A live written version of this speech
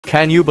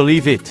Can you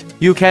believe it?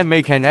 You can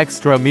make an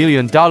extra $1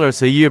 million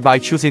a year by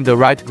choosing the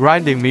right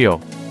grinding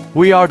mill.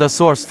 We are the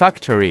Source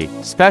Factory,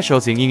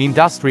 specializing in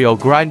industrial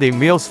grinding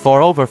mills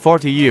for over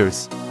 40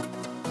 years.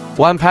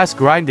 One-pass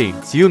grinding,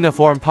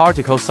 uniform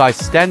particle size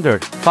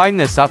standard,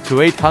 fineness up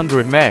to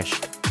 800 mesh.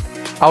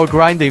 Our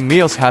grinding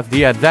mills have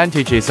the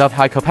advantages of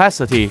high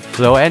capacity,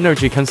 low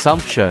energy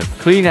consumption,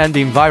 clean and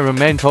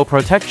environmental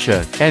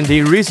protection, and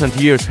in recent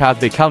years have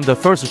become the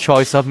first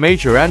choice of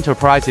major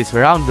enterprises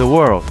around the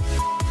world.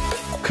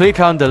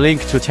 Click on the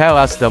link to tell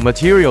us the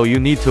material you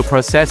need to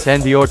process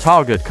and your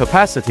target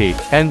capacity,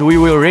 and we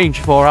will arrange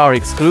for our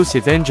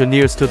exclusive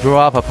engineers to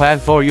draw up a plan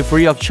for you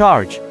free of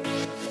charge.